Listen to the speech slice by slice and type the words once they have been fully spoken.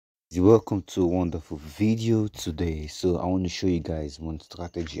Welcome to a wonderful video today. So I want to show you guys one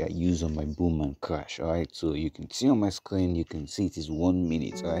strategy I use on my boom and crash. All right, so you can see on my screen, you can see it is 1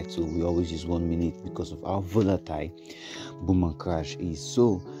 minute. All right, so we always use 1 minute because of how volatile boom and crash is.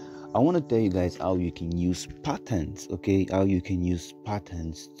 So I want to tell you guys how you can use patterns. Okay, how you can use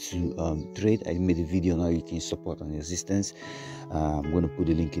patterns to trade. I made a video on how you can use support and resistance. I'm going to put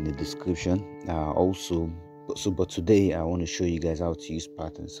the link in the description. But today I want to show you guys how to use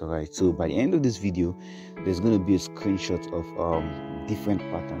patterns. All right, so by the end of this video there's going to be a screenshot of different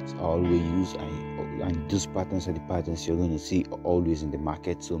patterns I always use, and those patterns are the patterns you're going to see always in the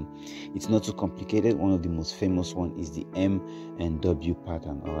market. So it's not too complicated. One of the most famous one is the M and W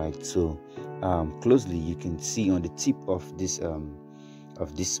pattern. All right, so closely you can see on the tip of this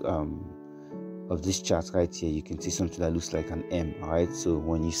chart right here, you can see something that looks like an M. All right, so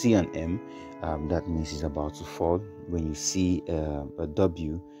when you see an M, that means it's about to fall. When you see a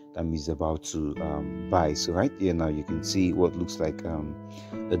W, that means it's about to buy. So right here now you can see what looks like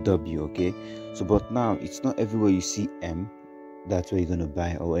a W. Okay, so but now it's not everywhere you see M that's where you're gonna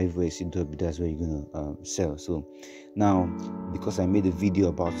buy, or everywhere you see W that's where you're gonna sell. So now, because I made a video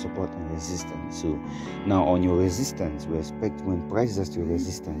about support and resistance, so now on your resistance, we expect when prices at your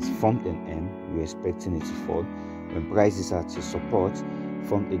resistance formed an M, we're expecting it to fall. When prices at your support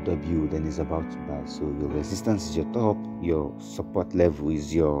formed a W, then it's about to buy. So your resistance is your top, your support level is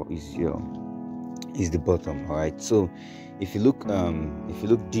the bottom. All right, so if you look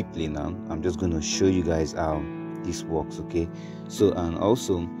deeply now, I'm just going to show you guys how this works. Okay, so and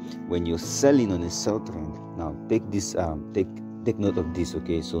also when you're selling on a sell trend, now take this take note of this.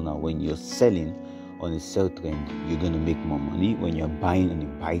 Okay, so now when you're selling on a sell trend, you're going to make more money. When you're buying on a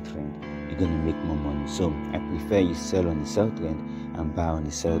buy trend, you're going to make more money. So I prefer you sell on a sell trend and buy on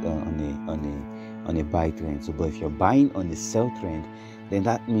a sell on a buy trend. So but if you're buying on a sell trend, then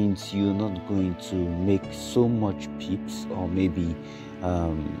that means you're not going to make so much pips, or maybe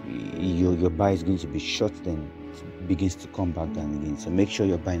your buy is going to be short, then it begins to come back down again. So make sure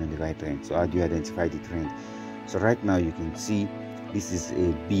you're buying on the right trend. So how do you identify the trend? So right now you can see this is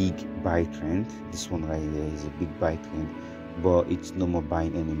a big buy trend. This one right here is a big buy trend, but it's no more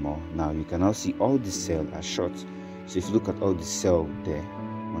buying anymore. Now you can now see all the sell are short. So if you look at all the sell there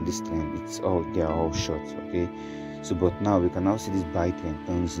on this trend, they are all short. Okay, so but now we can now see this buy trend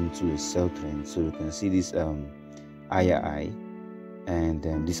turns into a sell trend. So you can see this higher high and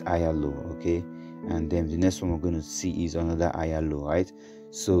then this higher low. Okay, and then the next one we're going to see is another higher low. Right,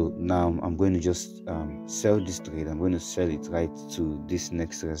 so now I'm going to just sell this trade. I'm going to sell it right to this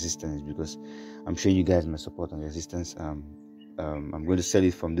next resistance, because I'm showing you guys my support and resistance. I'm going to sell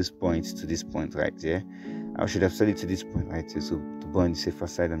it from this point to this point right here. I should have sold it to this point right here. So to go on the safer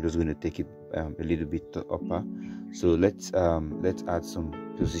side, I'm just going to take it a little bit to upper. So let's add some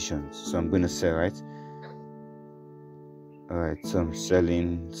positions. So I'm going to sell, right? All right, so I'm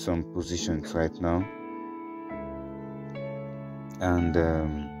selling some positions right now, and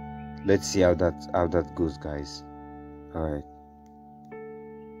let's see how that goes, guys. All right.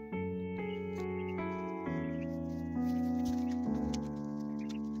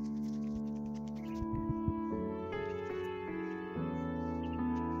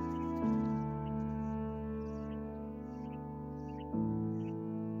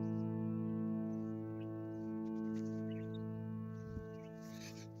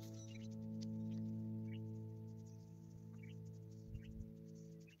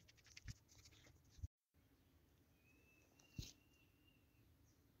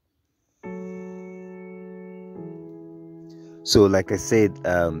 So like I said,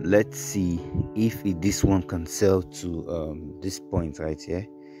 let's see if this one can sell to this point right here.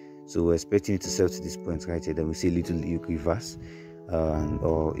 So we're expecting it to sell to this point right here. Then we see a little reverse,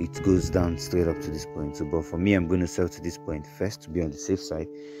 or it goes down straight up to this point. So but for me, I'm going to sell to this point first to be on the safe side.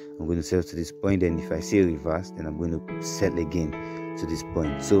 I'm going to sell to this point, and if I see a reverse, then I'm going to sell again to this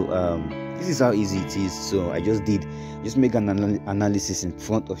point. So this is how easy it is. So I just make an analysis in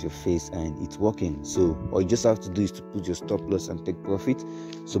front of your face, and it's working. So all you just have to do is to put your stop loss and take profit.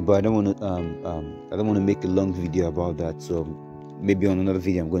 So but I don't want to make a long video about that. So maybe on another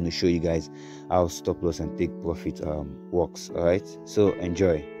video I'm going to show you guys how stop loss and take profit works. All right, so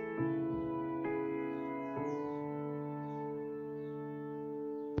enjoy.